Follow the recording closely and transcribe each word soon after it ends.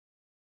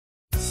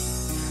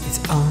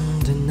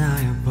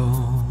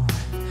undeniable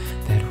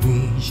that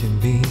we should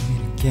be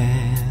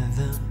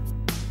together.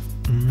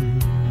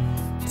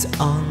 It's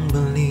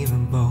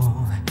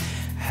unbelievable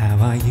how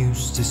I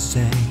used to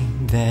say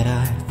that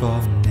I'd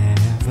fall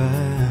never.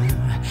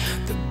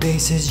 The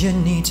basics you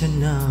need to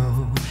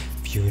know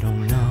if you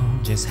don't know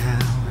just how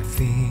I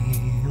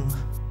feel.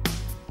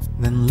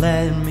 Then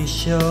let me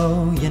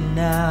show you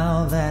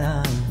now that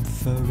I'm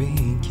for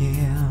real.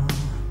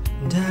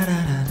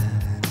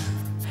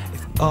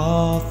 If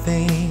all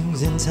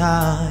things in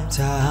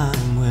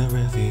time will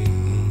reveal.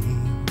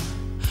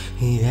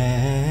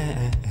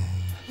 Yeah.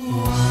 1,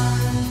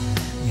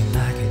 you're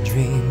like a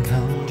dream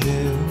come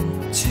true.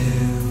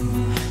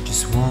 2,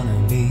 just wanna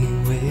be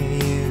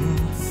with you.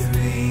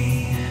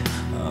 3,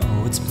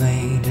 oh, it's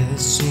plain to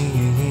see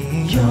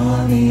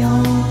you're the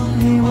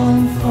only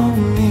one for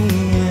me.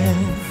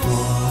 4,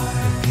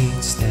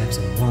 repeat steps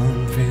of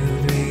 1 through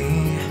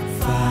 3.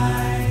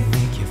 5,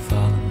 make you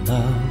fall in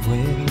love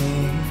with me.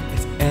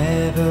 If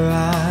ever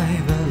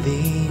I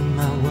believe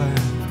my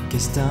work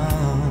is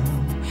done,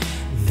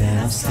 then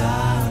I'll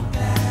start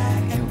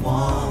back at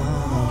 1.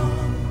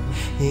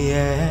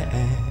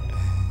 Yeah.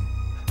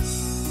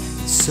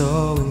 It's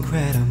so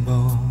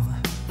incredible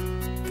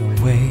the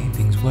way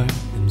things work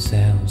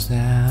themselves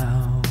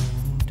out,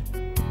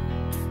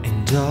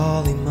 and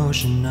all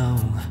emotional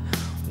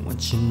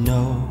once you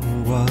know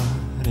what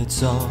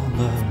it's all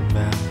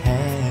about.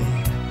 Hey,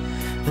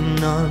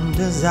 and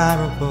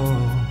undesirable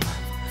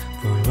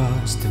for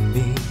us to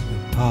be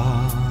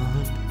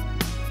apart.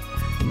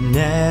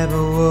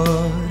 Never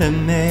would have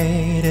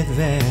made it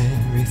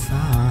very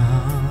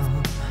far.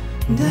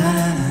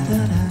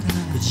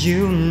 But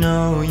you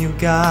know you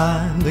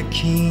got the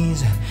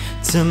keys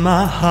to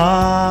my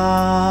heart.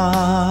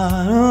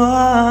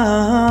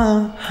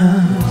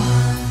 1,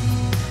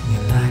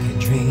 you're like a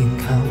dream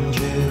come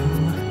true.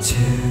 2,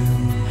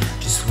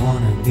 just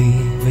wanna be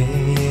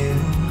with you.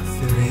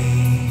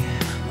 3,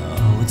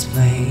 oh, it's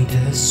plain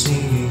to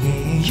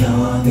see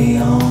you're the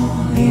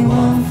only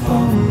one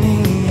for me.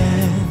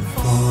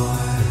 4,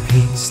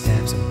 repeat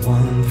steps of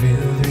 1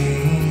 through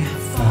 3.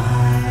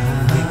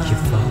 5, make you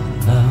fall in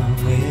love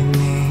with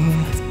me.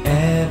 If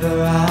ever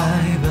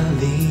I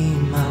believe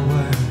my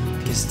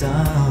work is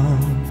done,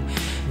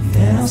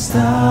 then I'll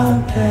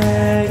start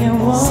back and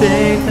walk.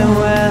 Say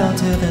farewell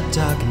to the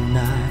dark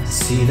night,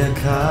 see the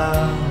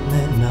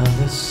coming of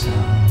the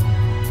sun.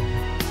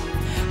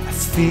 I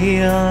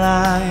feel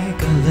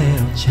like a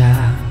little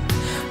child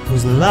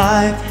whose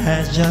life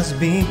has just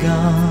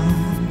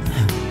begun.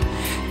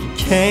 You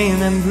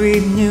came and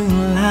breathed new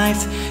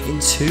life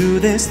into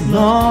this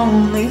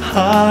lonely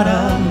heart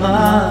of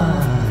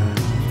mine.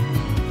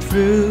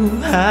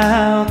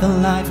 Throughout the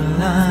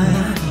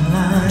lifeline,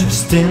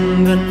 just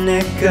in the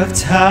nick of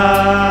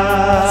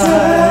time.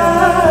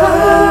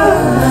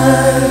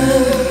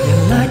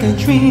 You're like a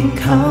dream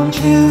come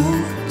true.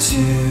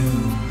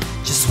 2,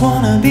 just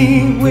wanna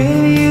be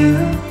with you.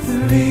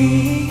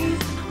 3,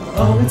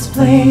 oh, it's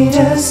plain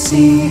to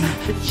see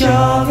that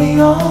you're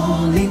the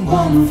only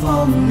one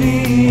for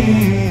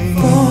me.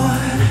 4,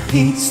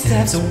 repeat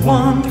steps of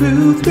 1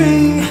 through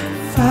 3.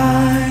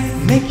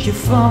 5, make you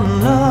fall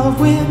in love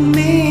with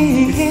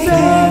me. If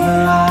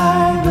ever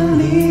I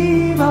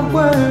believe my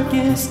work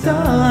is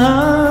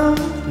done,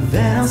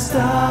 then I'll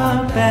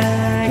start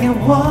back at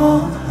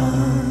 1.